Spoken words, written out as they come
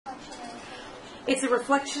It's a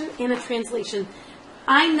reflection and a translation.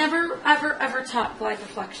 I never, ever, ever taught glide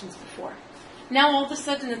reflections before. Now all of a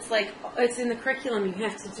sudden it's like, it's in the curriculum, you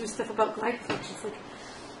have to do stuff about glide reflections. Like,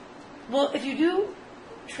 well, if you do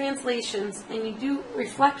translations and you do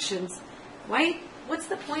reflections, what's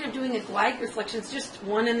the point of doing a glide reflection? It's just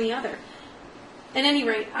one and the other. At any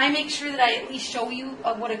rate, I make sure that I at least show you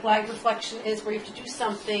what a glide reflection is, where you have to do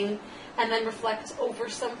something and then reflect over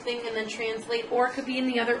something and then translate, or it could be in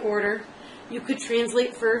the other order. You could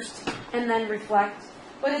translate first and then reflect,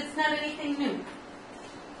 but it's not anything new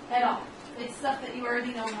at all. It's stuff that you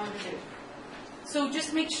already know how to do. So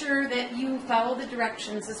just make sure that you follow the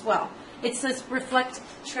directions as well. It says reflect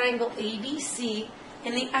triangle ABC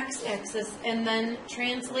in the x-axis and then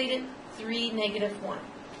translate it 3, -1.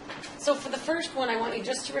 So for the first one, I want you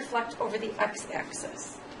just to reflect over the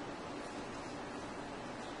x-axis.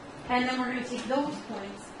 And then we're going to take those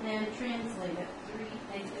points and translate it 3,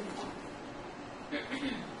 -1.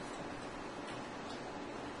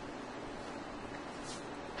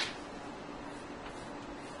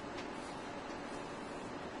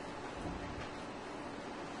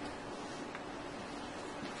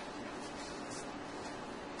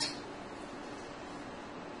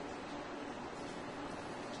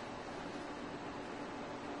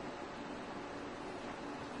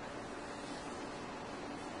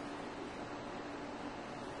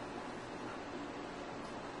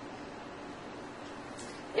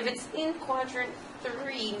 If it's in quadrant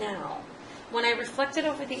 3 now, when I reflect it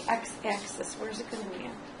over the x-axis, where's it going to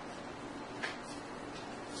land?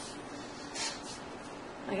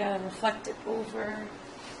 I got to reflect it over,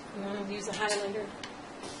 you want to use a highlighter,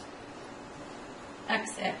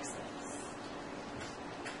 x-axis.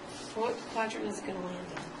 What quadrant is it going to land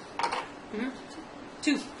in?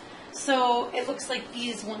 2. So it looks like B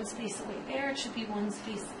is 1 space away there. It should be 1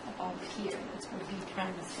 space above here. That's where B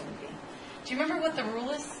prime is going to be. Do you remember what the rule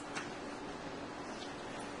is?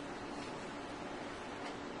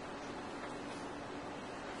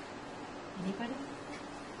 Anybody?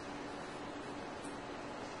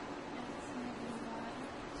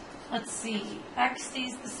 Let's see. X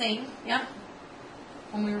stays the same, yep,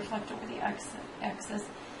 when we reflect over the x-axis.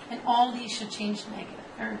 And all these should change negative,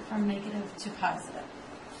 or from negative to positive.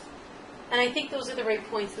 And I think those are the right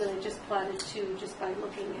points that I just plotted too, just by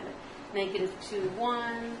looking at it. -2,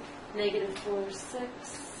 1. -4,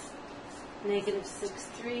 6, -6,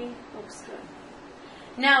 3, looks good.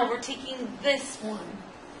 Now we're taking this one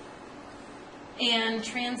and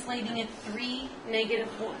translating it 3,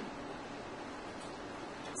 -1.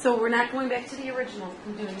 So we're not going back to the original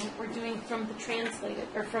and doing it. We're doing from the translated,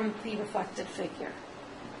 or from the reflected figure.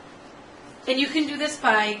 And you can do this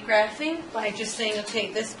by graphing, by just saying, okay,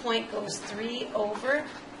 this point goes 3 over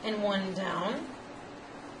and 1 down,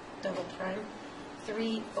 double prime.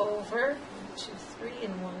 3 over, 1, 2, 3,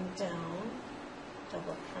 and 1 down,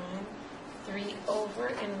 double prime, 3 over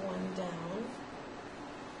and 1 down,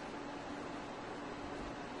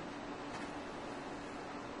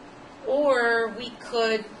 or we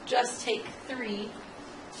could just take 3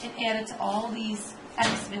 and add it to all these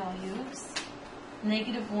x values,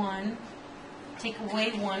 -1, take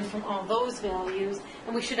away 1 from all those values,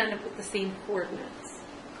 and we should end up with the same coordinates.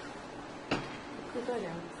 Good.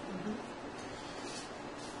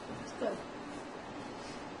 Good.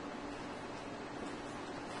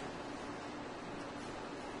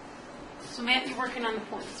 So Matt, you're working on the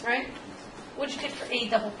points, right? What'd you get for A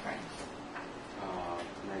double prime?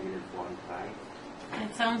 -1, 5.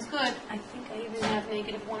 That sounds good. I think I even have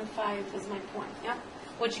 -1, 5 as my point. Yep.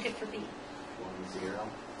 What'd you get for B? 1, 0.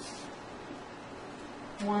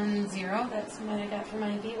 1, 0. That's what I got for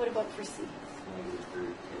my B. What about for C?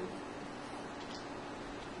 -3, 2.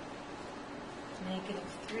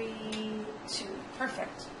 -3, 2.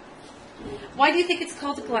 Perfect. Why do you think it's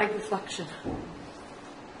called a glide reflection?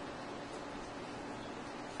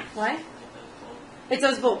 Why? It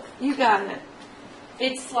does both. You got it.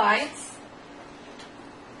 It slides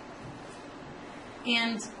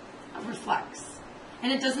and reflects.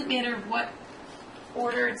 And it doesn't matter what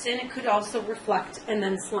order it's in. It could also reflect and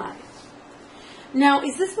then slide. Now,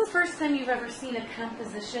 is this the first time you've ever seen a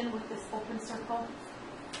composition with this open circle?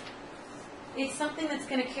 It's something that's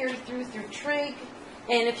going to carry through trig,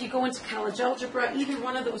 and if you go into college algebra, either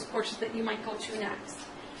one of those courses that you might go to next.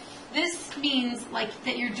 This means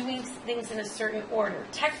that you're doing things in a certain order.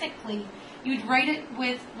 Technically, you'd write it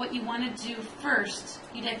with what you want to do first.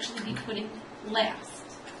 You'd actually be putting last.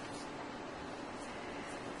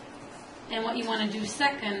 And what you want to do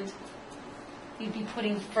second, you'd be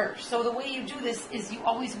putting first. So the way you do this is you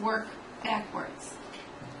always work backwards.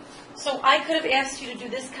 So I could have asked you to do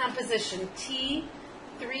this composition, T,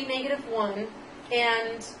 3, -1,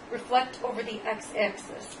 and reflect over the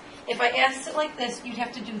x-axis. If I asked it like this, you'd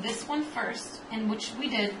have to do this one first, and which we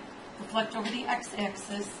did, reflect over the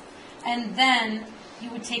x-axis, and then you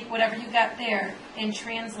would take whatever you got there and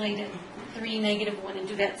translate it 3, -1, and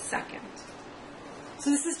do that second. So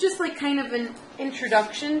this is just like kind of an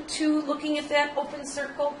introduction to looking at that open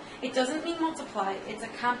circle. It doesn't mean multiply, it's a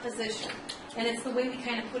composition. And it's the way we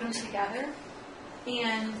kind of put them together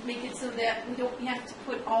and make it so that we don't have to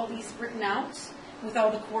put all these written out with all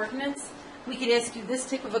the coordinates. We could ask you this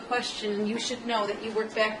type of a question, and you should know that you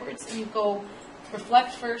work backwards and you go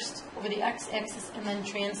reflect first over the x-axis and then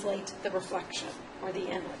translate the reflection or the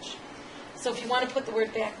image. So if you want to put the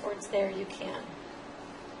word backwards there, you can.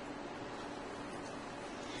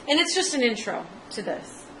 And it's just an intro to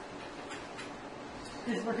this,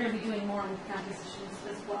 because we're going to be doing more with compositions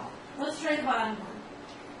as well. Let's try the bottom one.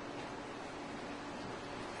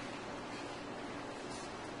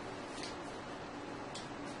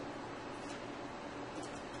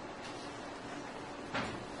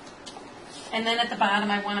 And then at the bottom,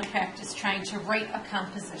 I want to practice trying to write a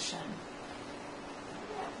composition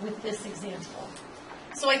with this example.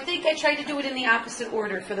 So I think I tried to do it in the opposite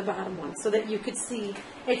order for the bottom one so that you could see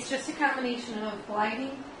it's just a combination of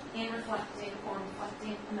gliding and reflecting, or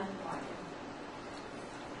reflecting and then gliding.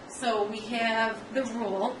 So we have the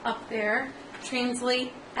rule up there,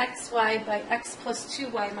 translate xy by x plus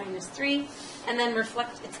 2y minus 3, and then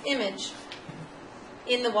reflect its image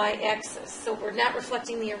in the y-axis. So we're not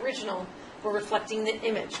reflecting the original, we're reflecting the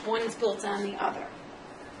image. One is built on the other.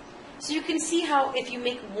 So you can see how if you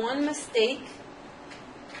make one mistake,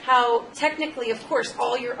 how technically, of course,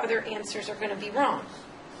 all your other answers are going to be wrong.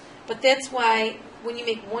 But that's why when you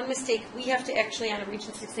make one mistake, we have to actually, on a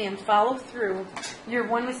Regents exam, follow through your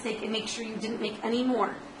one mistake and make sure you didn't make any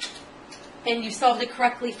more. And you solved it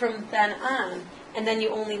correctly from then on, and then you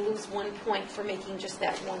only lose 1 point for making just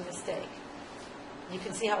that one mistake. You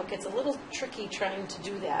can see how it gets a little tricky trying to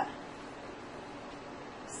do that.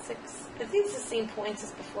 6. Are these the same points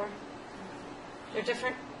as before? They're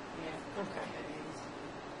different? Yeah. Okay.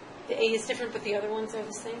 The A is different, but the other ones are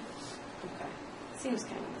the same? Okay. Seems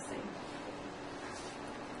kind of the same.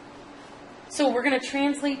 So we're going to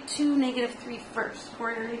translate 2, -3 first.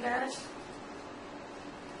 Corey, already got it?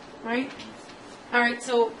 Right? All right,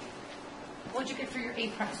 so what'd you get for your A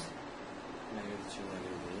prime? -2,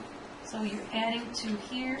 -8. So you're adding 2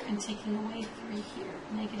 here and taking away 3 here.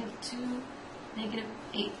 -2,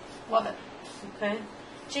 -8. Love it. Okay.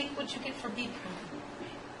 Jake, what'd you get for B prime?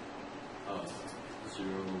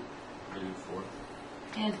 0, -4.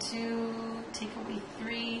 And 2, take away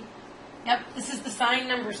 3. Yep, this is the sign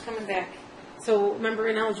numbers coming back. So remember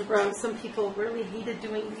in algebra, some people really hated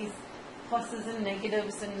doing these pluses and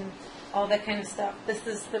negatives and all that kind of stuff. This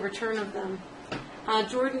is the return of them.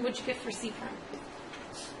 Jordan, what'd you get for C prime?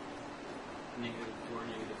 -4,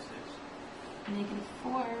 -6.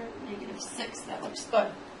 -4, -6. That looks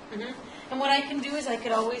good. And what I can do is I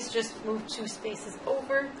could always just move 2 spaces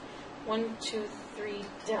over. 1, 2, 3,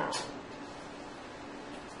 down.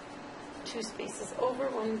 2 spaces over.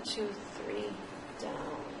 1, 2, 3,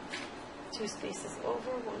 down. 2 spaces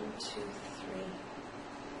over. 1, 2, 3,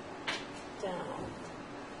 down.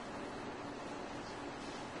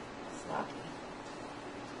 Sloppy.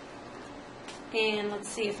 And let's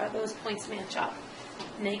see if those points match up.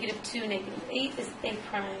 -2, -8 is A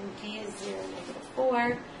prime. B is 0,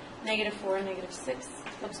 -4. -4, -6.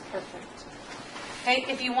 Looks perfect. Okay,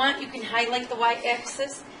 if you want, you can highlight the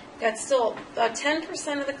y-axis. That's still about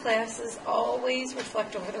 10% of the classes always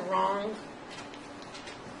reflect over the wrong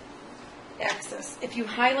axis. If you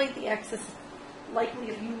highlight the axis,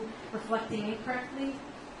 likely of you reflecting incorrectly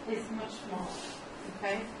is much smaller.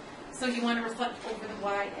 Okay, so you want to reflect over the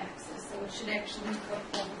y-axis, so it should actually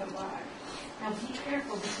reflect over the y. Now be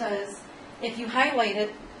careful, because if you highlight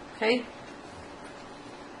it, okay,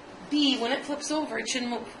 B, when it flips over, it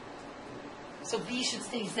shouldn't move. So B should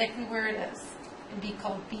stay exactly where it is and be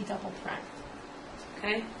called B double prime.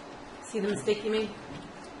 Okay? See the mistake you made?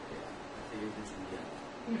 You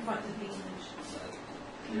reflected the image.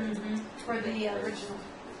 For the original.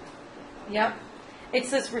 Yep. It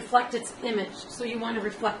says reflect its image, so you want to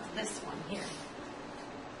reflect this one here.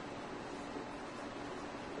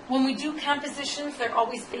 When we do compositions, they're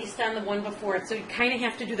always based on the one before it, so you kind of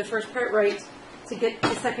have to do the first part right to get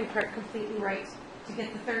the second part completely right, to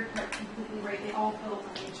get the third part completely right. They all build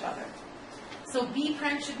on each other. So B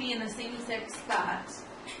prime should be in the same exact spot,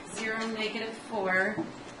 0, -4.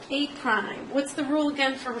 A prime. What's the rule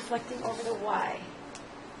again for reflecting over the y?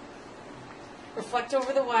 Reflect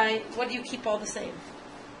over the y. What do you keep all the same?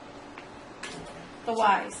 The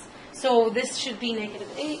y's. So this should be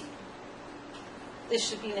 -8. this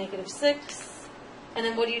should be -6. And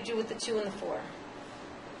then what do you do with the 2 and the 4?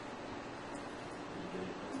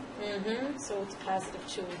 So it's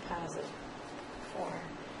 +2 and +4.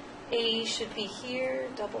 A should be here,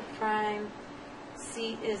 double prime.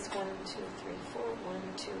 C is 1, 2, 3, 4.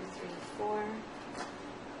 1, 2, 3, 4.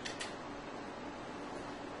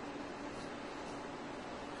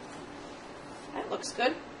 That looks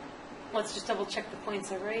good. Let's just double check the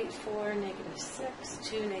points are right. 4, -6,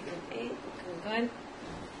 2, -8. Looking good.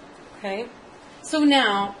 Okay. So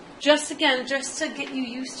now, just to get you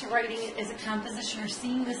used to writing it as a composition or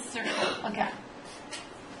seeing this circle again.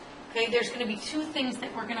 Okay, there's going to be 2 things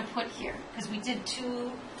that we're going to put here because we did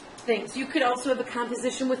 2 things. You could also have a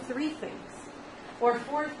composition with 3 things or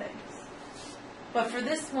 4 things. But for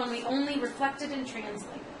this one, we only reflected and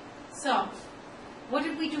translated. So, what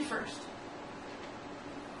did we do first?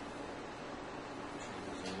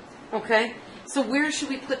 Okay, so where should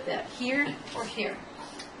we put that? Here or here?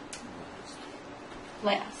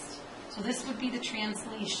 Last. So this would be the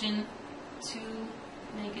translation to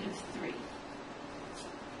 -3.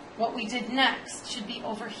 What we did next should be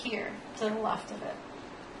over here to the left of it.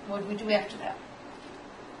 What did we do after that?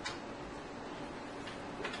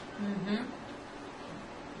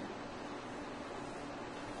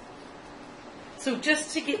 So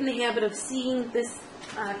just to get in the habit of seeing this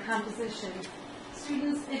composition,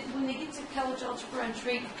 students, when they get to college algebra and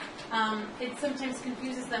trig, it sometimes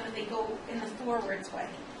confuses them and they go in the forwards way.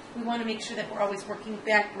 We want to make sure that we're always working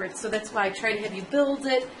backwards, so that's why I try to have you build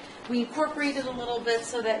it. We incorporate it a little bit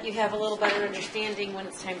so that you have a little better understanding when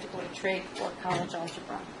it's time to go to trig or college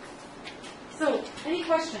algebra. So, any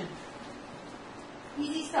question?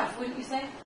 Easy stuff, wouldn't you say?